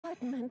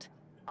apartment.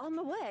 On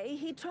the way,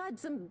 he tried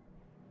some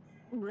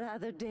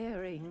rather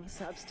daring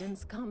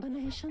substance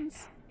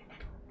combinations.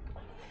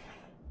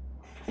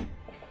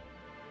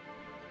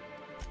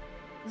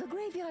 The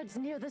graveyard's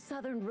near the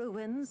southern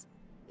ruins.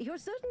 You're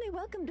certainly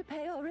welcome to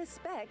pay our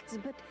respects,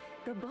 but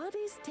the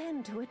bodies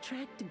tend to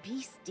attract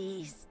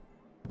beasties.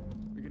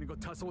 You're gonna go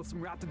tussle with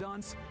some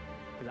raptidons?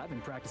 Because I've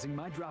been practicing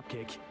my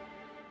dropkick.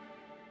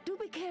 Do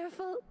be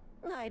careful.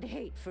 I'd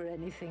hate for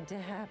anything to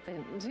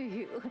happen to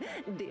you,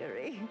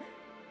 dearie.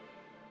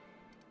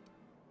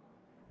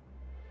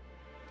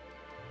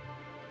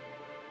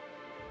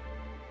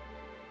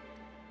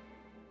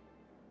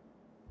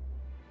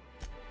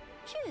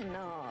 Chin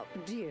up,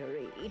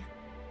 dearie.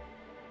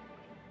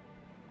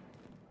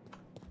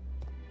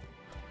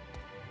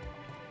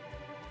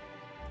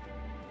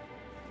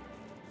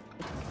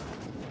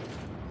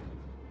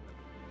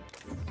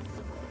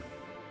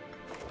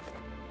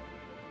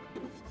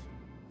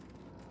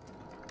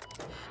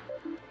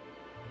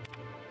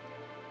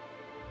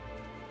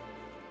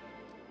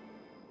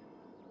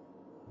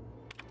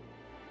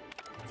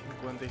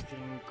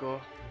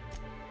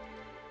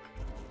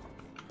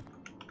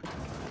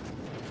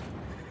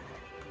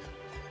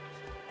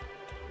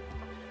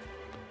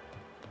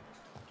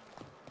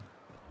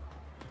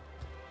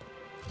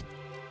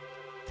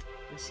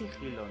 Es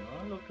sigilo,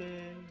 ¿no? Lo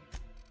que...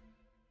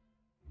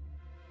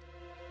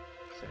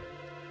 Sí.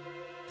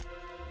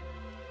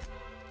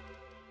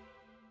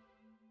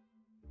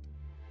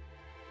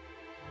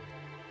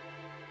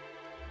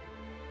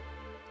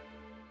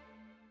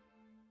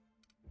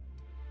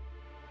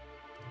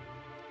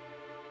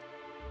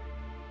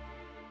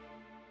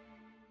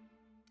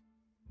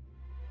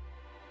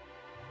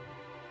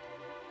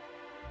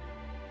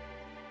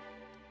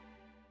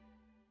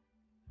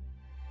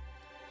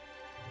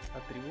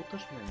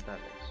 Atributos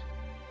mentales.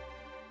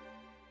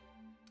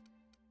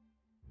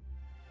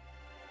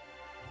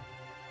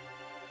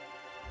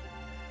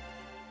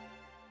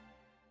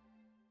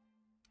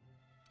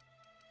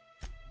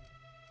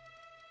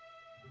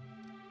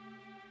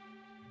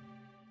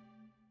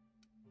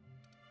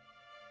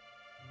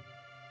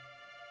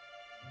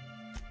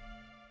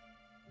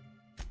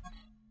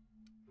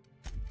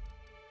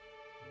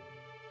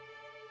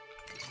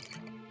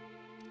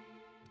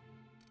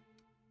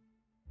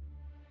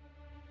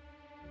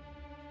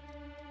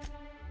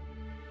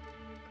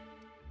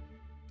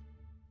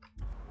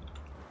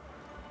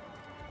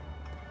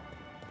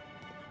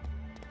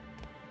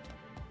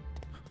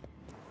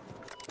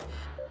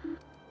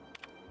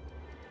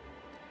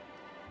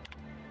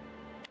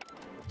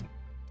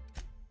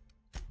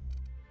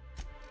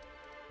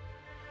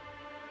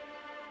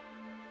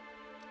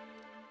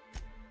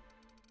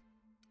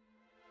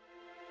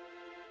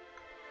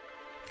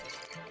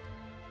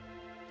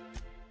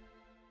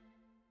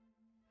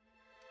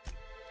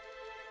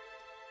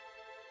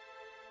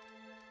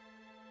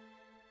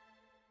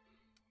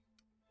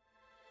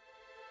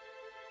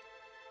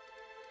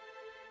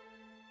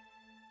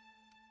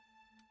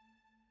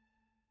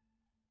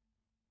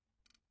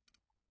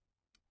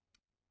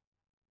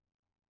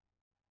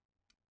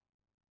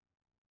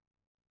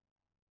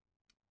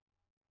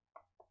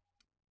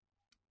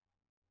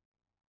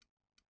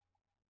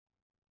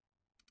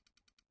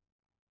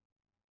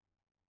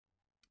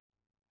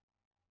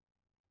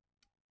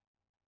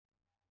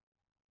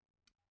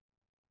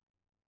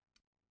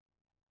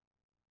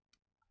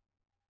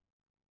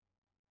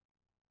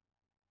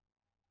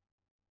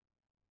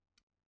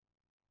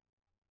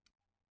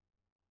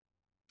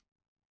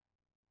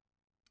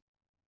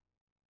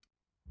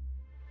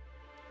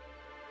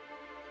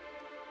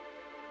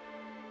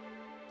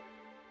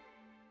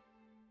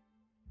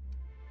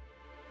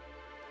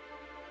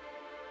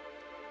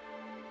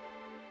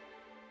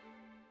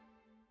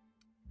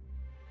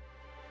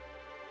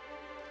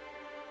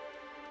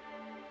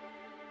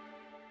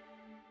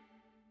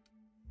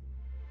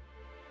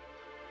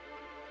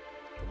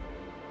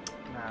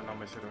 Nah, no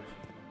me sirve.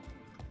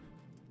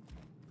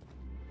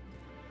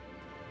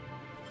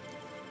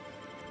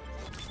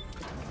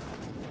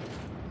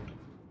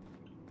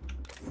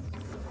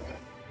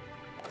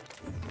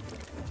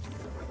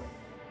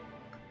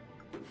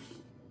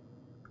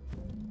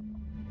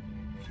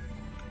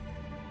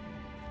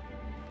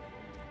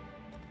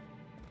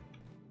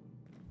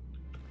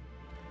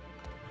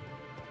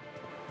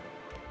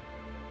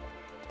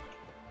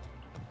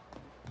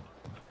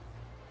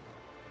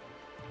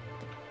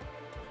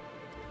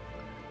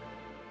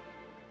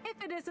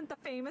 If it isn't the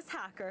famous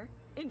hacker,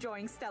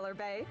 enjoying Stellar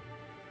Bay.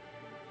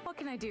 What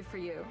can I do for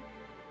you?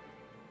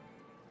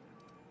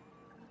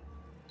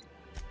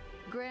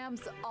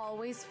 Graham's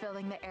always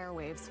filling the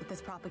airwaves with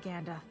this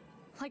propaganda,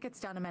 like it's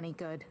done him any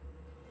good.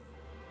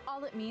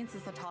 All it means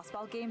is the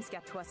tossball games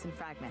get to us in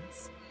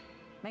fragments.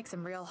 Makes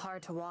them real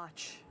hard to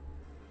watch.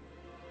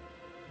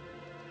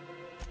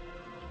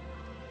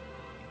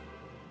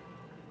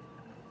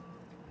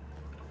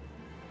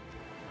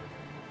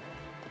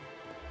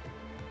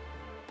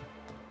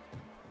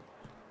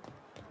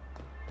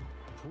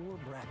 Poor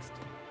Braxton.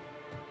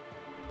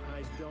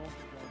 I don't want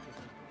to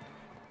think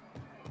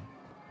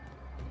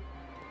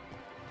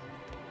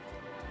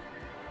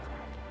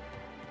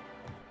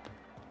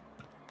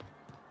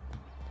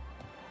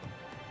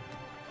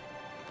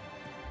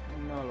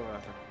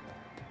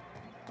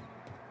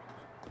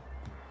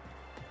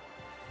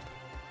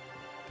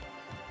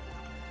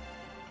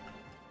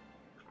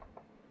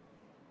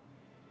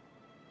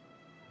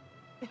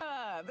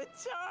Ah, the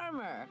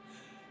charmer.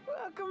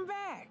 Welcome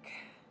back.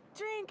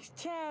 Drink,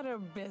 chat, or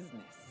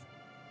business?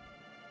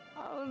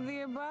 All of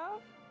the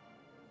above?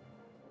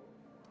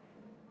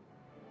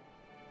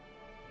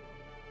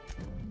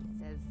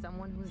 Says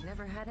someone who's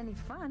never had any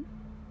fun.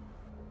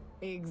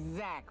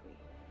 Exactly.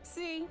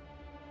 See?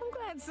 I'm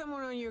glad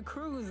someone on your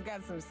crew's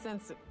got some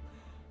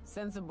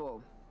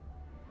sensible.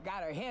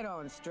 Got her head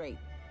on straight.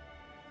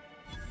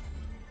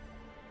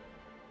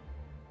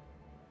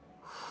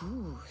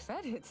 Whew,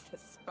 that hits the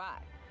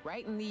spot.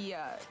 Right in the,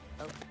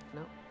 oh,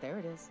 no, there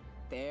it is.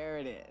 There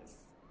it is.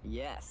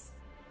 Yes.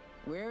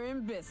 We're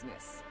in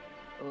business.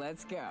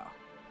 Let's go.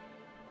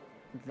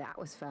 That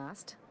was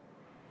fast.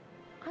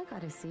 I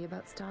gotta see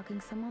about stalking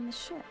some on the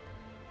ship.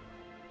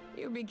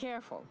 You be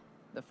careful.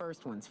 The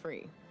first one's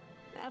free.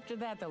 After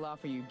that, they'll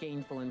offer you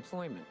gainful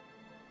employment.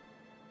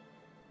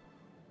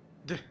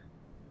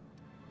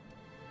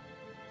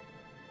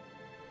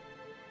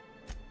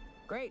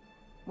 Great.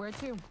 Where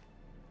to?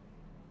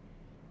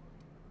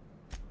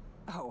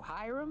 Oh,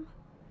 Hiram?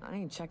 I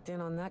ain't checked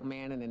in on that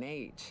man in an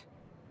age.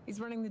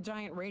 He's running the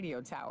giant radio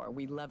tower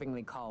we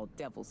lovingly call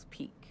Devil's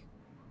Peak.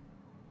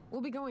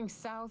 We'll be going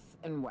south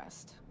and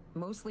west,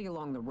 mostly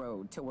along the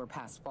road till we're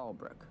past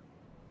Fallbrook.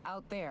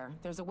 Out there,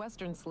 there's a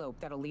western slope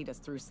that'll lead us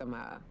through some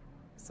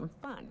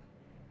fun.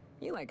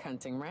 You like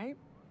hunting, right?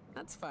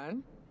 That's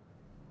fun.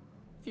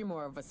 If you're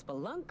more of a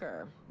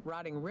spelunker,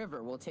 Rotting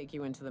River will take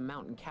you into the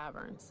mountain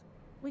caverns.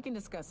 We can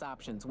discuss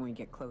options when we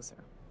get closer.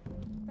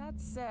 That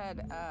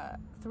said,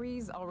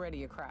 3's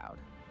already a crowd.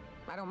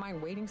 I don't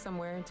mind waiting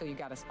somewhere until you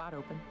got a spot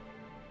open.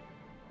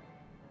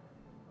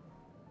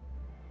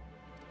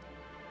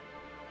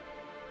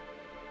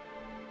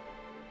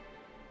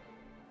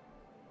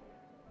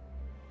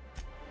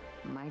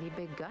 Mighty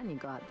big gun you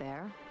got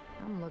there.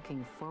 I'm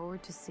looking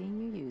forward to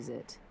seeing you use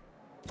it.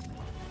 I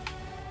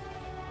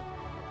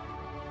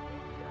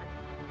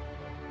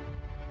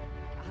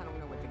don't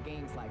know what the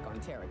game's like on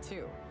Terra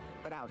 2,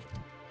 but out here.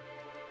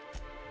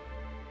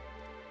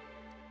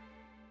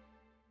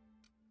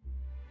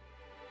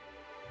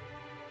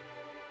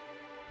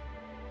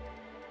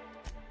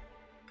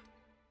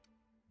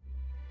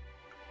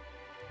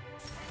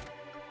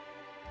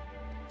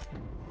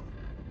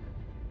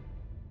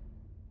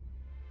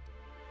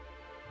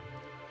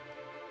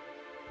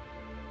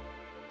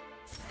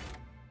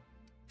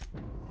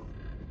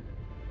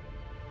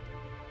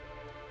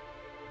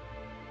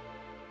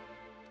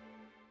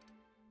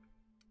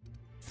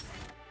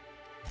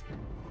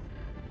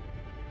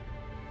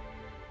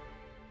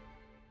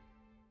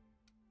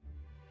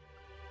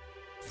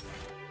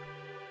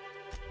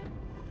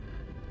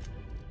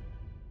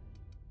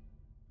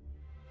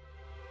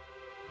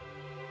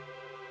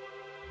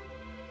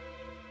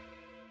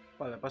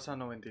 Vale, pasa a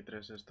 93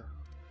 esta.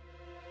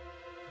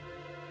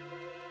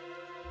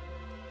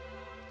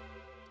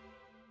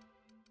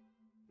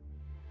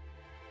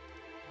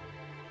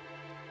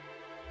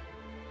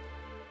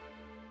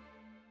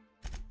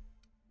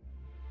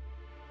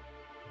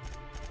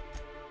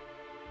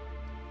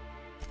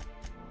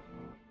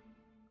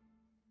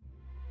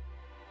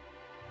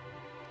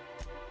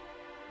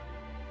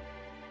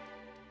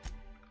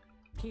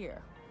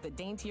 Here, the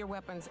daintier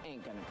weapons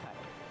ain't gonna cut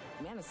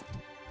it. Menace.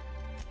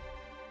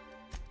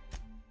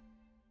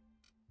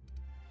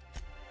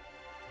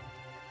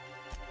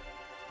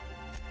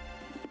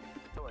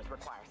 Doors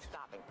require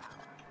stopping power.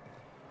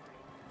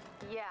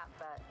 Yeah,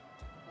 but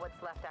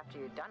what's left after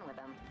you're done with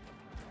them?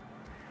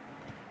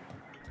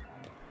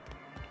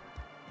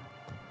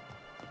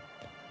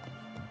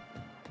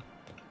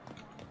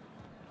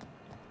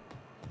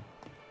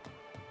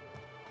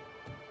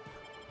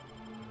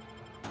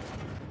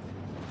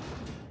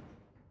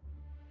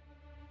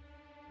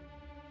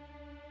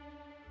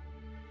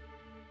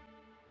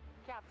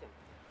 Captain,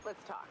 let's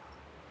talk.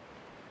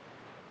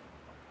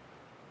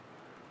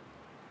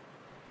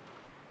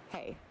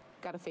 Hey,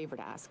 got a favor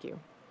to ask you.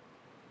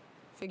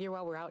 Figure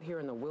while we're out here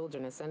in the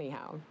wilderness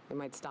anyhow, we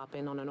might stop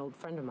in on an old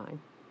friend of mine.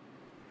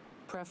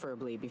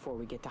 Preferably before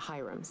we get to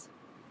Hiram's.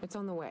 It's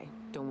on the way,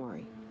 don't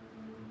worry.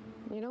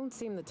 You don't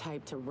seem the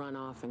type to run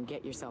off and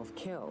get yourself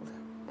killed,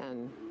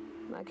 and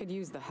I could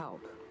use the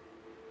help.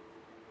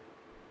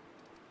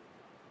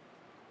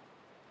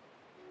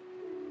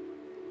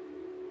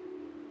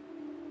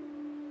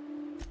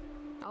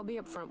 I'll be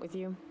upfront with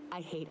you.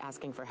 I hate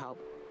asking for help.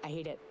 I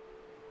hate it.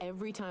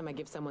 Every time I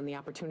give someone the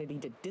opportunity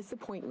to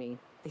disappoint me,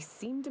 they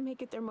seem to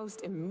make it their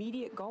most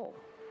immediate goal.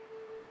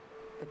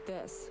 But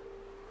this,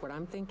 what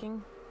I'm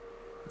thinking,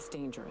 it's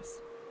dangerous.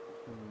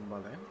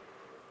 Vale.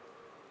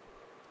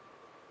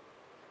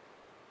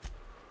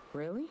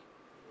 Really?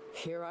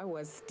 Here I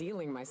was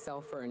steeling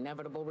myself for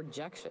inevitable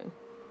rejection.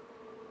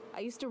 I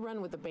used to run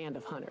with a band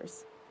of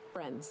hunters.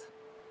 Friends.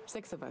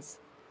 6 of us.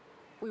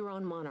 We were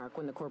on Monarch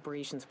when the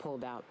corporations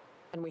pulled out,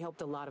 and we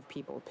helped a lot of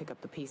people pick up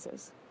the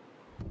pieces.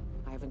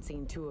 I haven't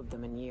seen 2 of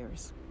them in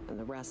years, and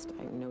the rest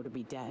I know to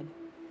be dead.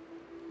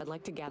 I'd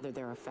like to gather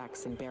their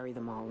effects and bury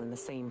them all in the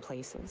same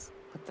places,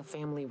 like the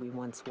family we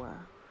once were.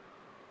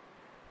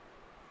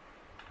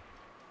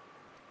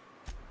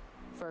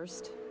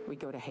 First, we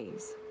go to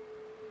Hayes.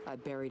 I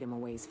buried him a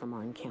ways from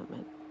our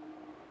encampment.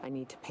 I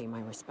need to pay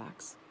my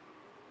respects.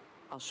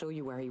 I'll show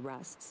you where he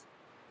rests.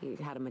 He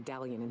had a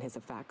medallion in his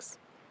effects.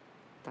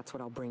 That's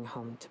what I'll bring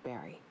home to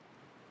Barry.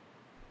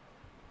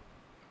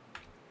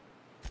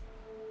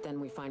 Then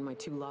we find my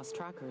 2 lost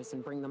trackers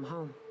and bring them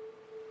home.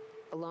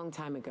 A long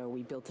time ago,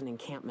 we built an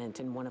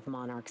encampment in one of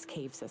Monarch's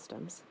cave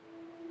systems.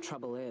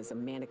 Trouble is, a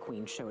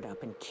Mantiqueen showed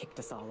up and kicked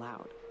us all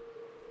out.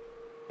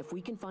 If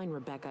we can find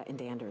Rebecca and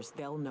Anders,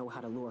 they'll know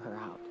how to lure her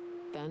out.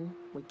 Then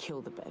we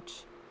kill the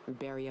bitch and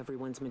bury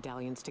everyone's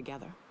medallions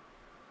together.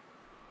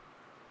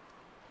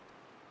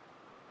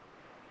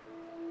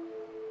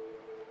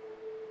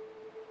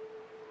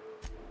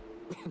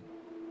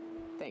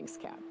 Thanks,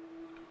 Cap.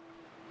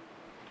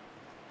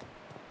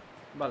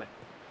 Vale.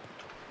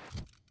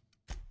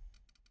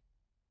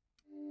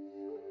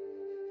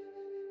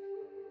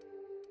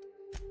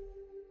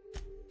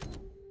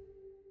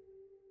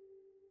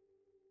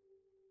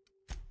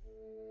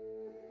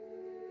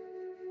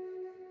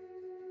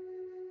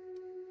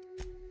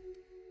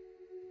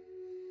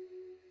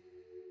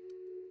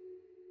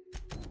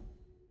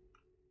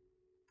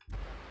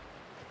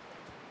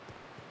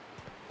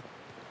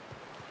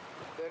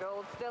 Good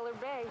old Stellar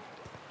Bay.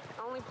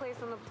 Only place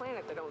on the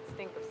planet that don't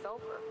stink of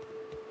sulfur.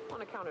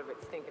 On account of it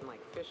stinking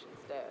like fish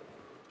instead.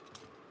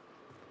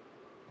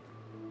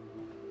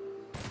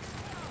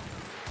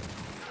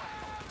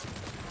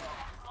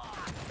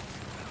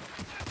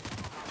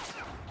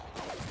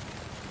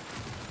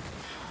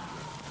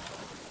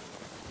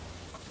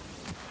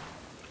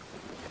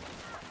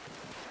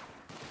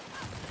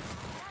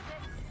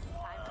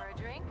 Time for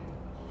a drink?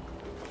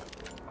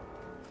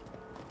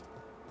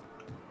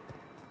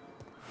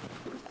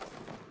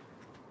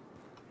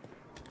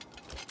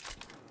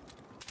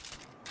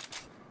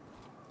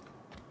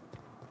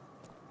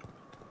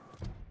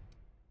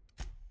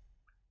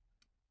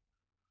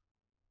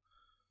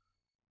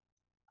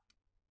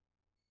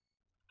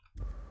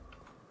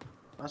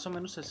 Más o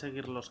menos es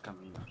seguir los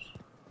caminos.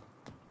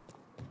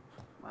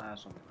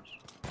 Más o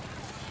menos.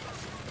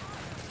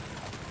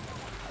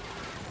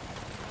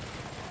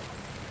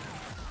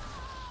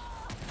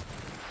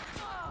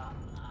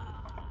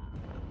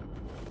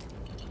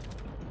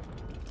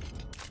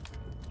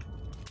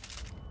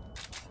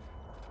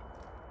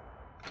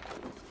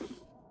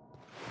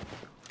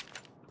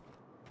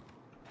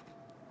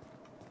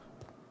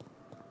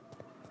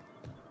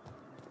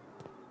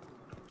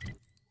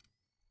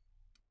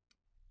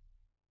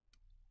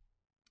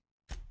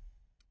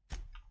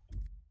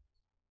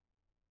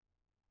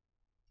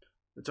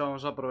 De hecho,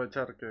 vamos a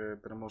aprovechar que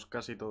tenemos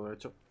casi todo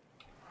hecho.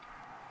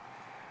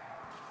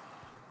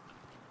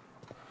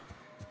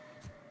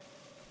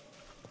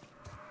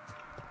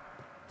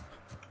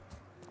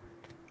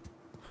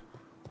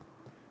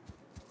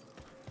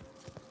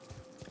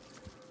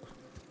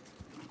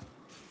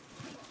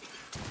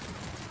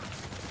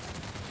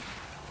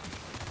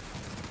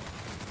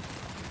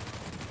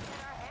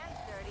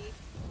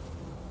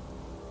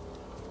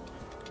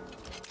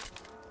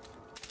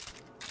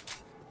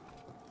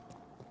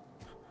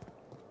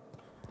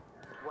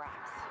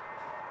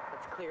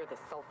 Clear this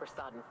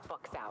sulfur-sodden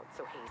fucks out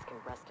so Hayes can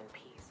rest in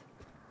peace.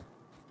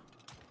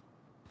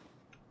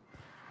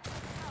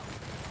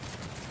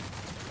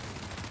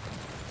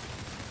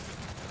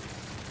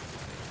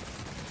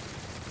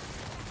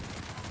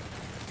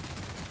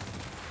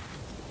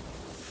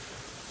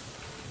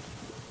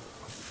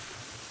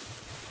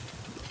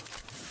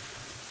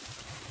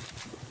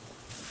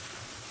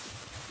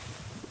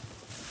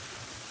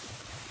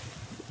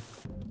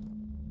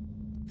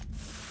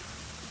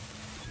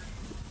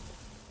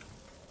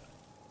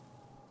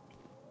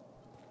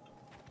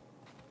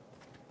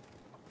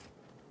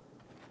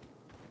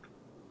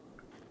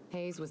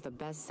 Hayes was the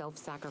best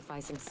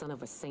self-sacrificing son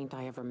of a saint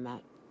I ever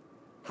met.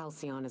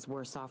 Halcyon is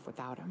worse off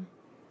without him.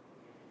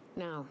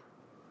 Now,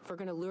 if we're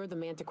gonna lure the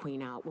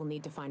Mantiqueen out, we'll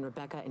need to find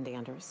Rebecca and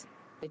Anders.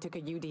 They took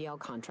a UDL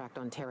contract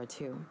on Terra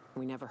 2.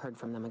 We never heard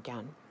from them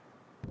again.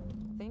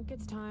 Think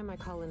it's time I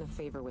call in a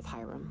favor with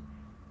Hiram.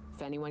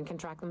 If anyone can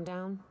track them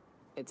down,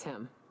 it's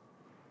him.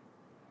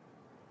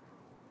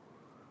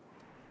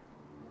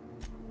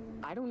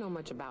 I don't know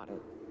much about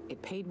it.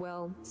 It paid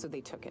well, so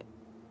they took it.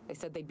 They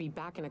said they'd be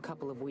back in a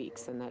couple of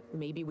weeks, and that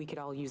maybe we could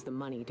all use the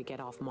money to get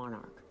off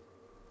Monarch.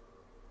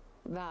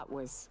 That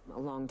was a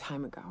long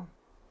time ago.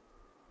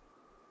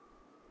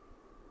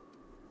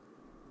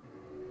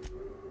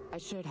 I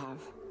should have.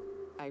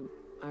 I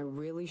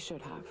really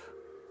should have.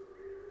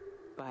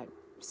 But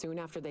soon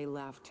after they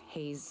left,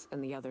 Hayes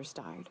and the others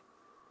died.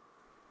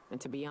 And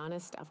to be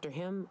honest, after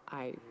him,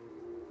 I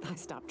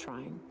stopped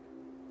trying.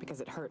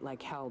 Because it hurt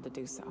like hell to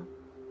do so.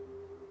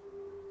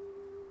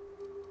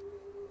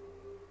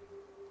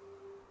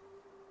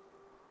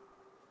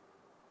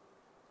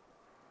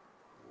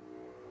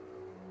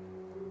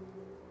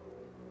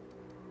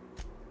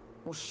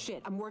 Well,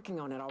 shit, I'm working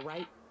on it, all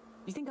right?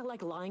 You think I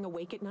like lying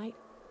awake at night?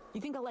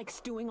 You think I like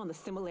stewing on the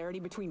similarity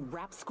between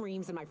rap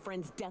screams and my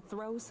friend's death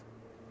throes?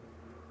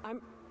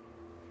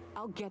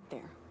 I'll get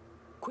there.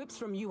 Quips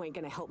from you ain't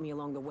gonna help me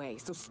along the way,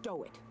 so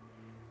stow it.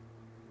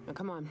 Now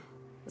come on,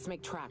 Let's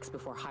make tracks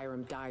before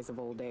Hiram dies of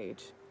old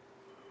age.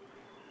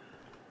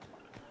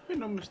 ¿Que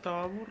no me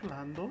estaba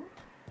burlando?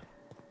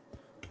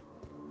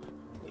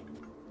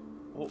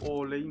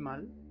 ¿O leí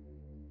mal?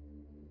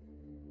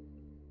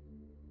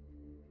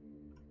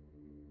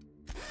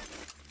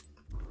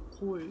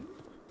 Joder.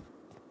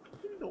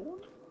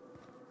 Perdón.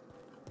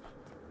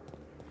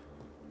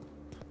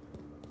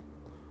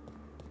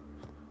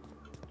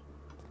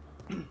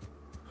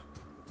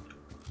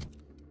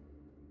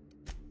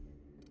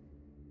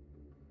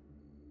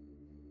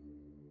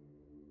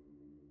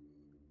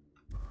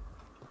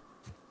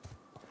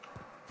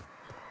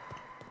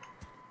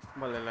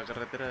 Vale, la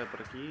carretera de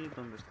por aquí,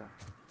 ¿dónde está?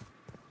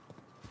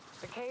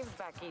 The caves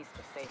back east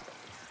are safer.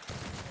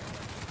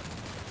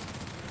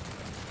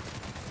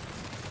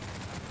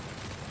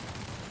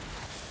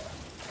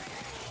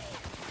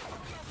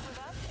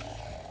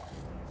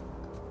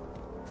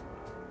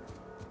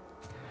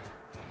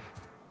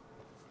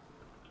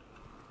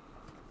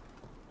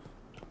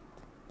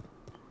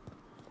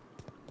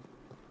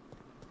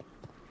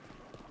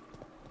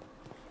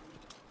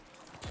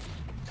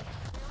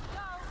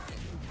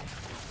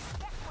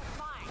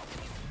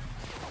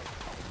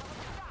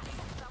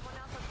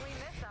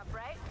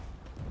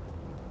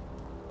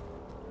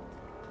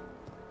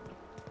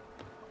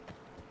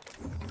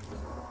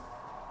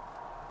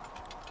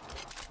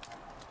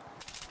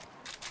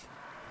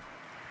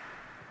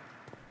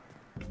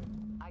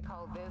 I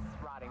call this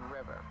Rotting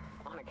River,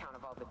 on account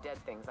of all the dead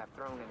things I've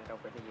thrown in it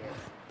over the years.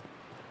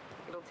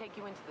 It'll take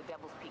you into the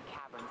Devil's Peak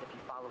Caverns if you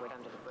follow it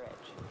under the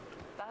bridge.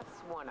 That's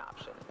one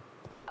option.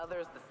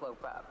 Others the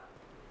slope up.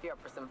 If you're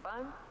up for some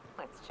fun,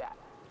 let's chat.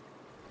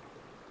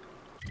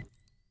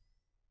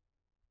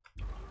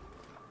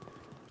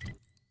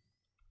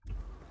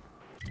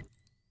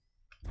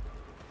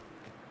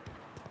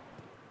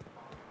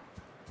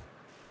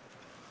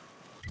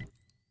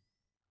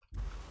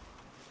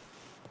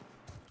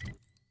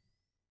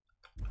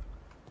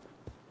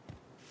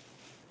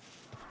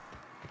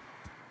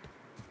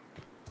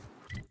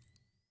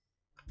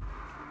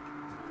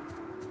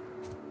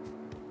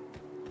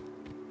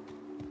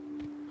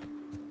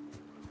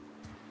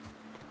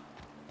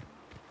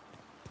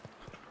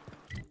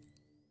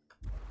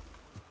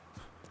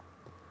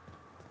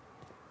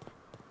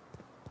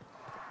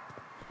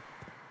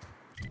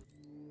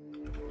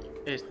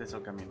 Este es el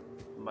camino.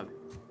 Vale.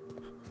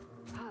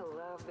 I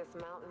love this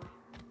mountain.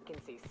 You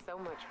can see so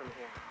much from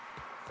here.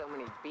 So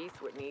many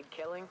beasts would need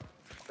killing.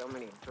 So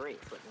many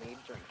drinks would need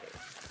drinking.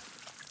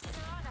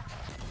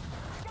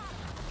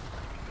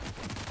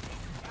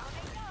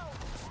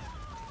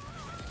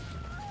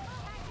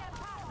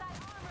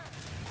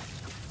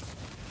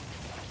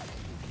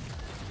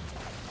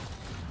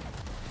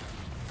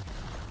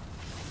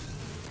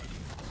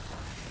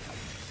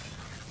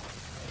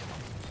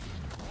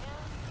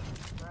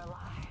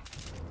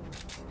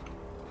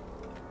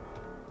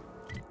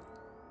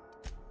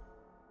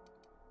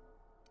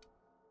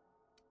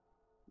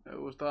 Me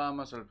gustaba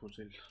más el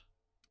fusil.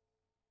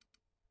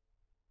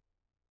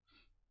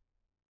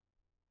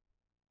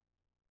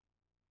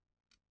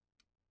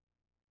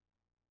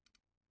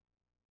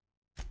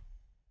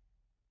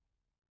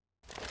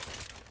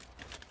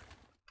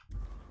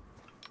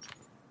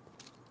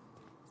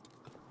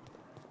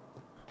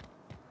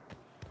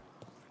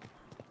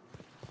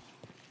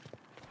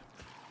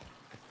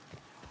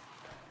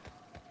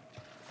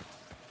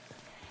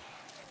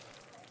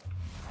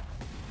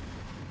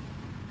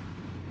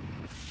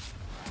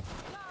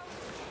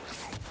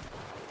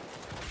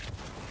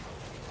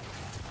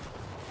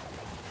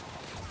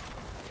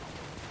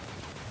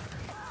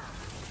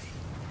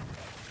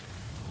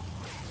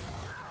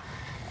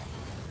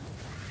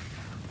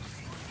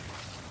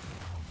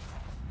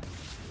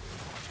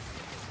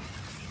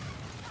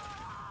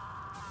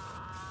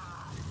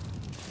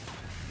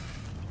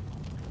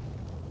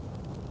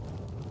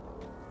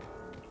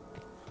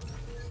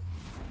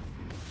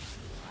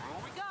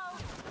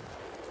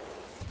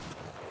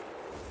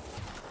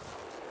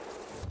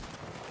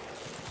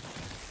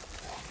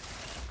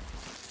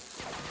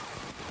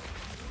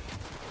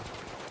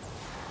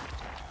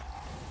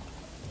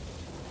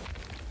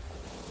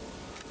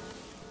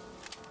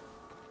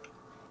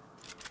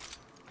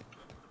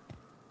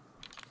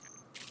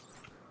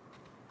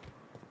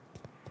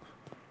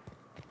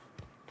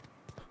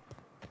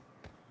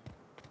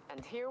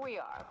 And here we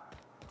are.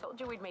 Told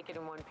you we'd make it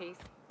in one piece.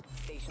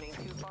 Station ain't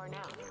too far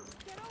now.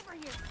 Get over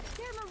here!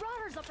 There are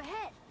marauders up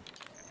ahead!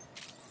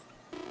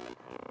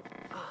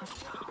 Oh,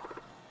 no.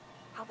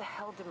 How the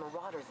hell did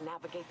marauders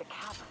navigate the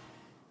cavern?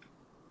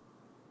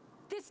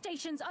 This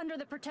station's under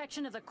the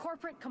protection of the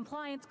corporate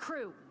compliance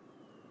crew.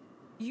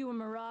 You a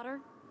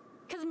marauder?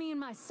 'Cause me and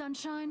my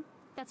sunshine,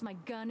 that's my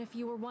gun if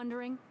you were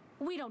wondering,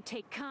 we don't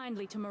take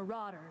kindly to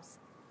marauders.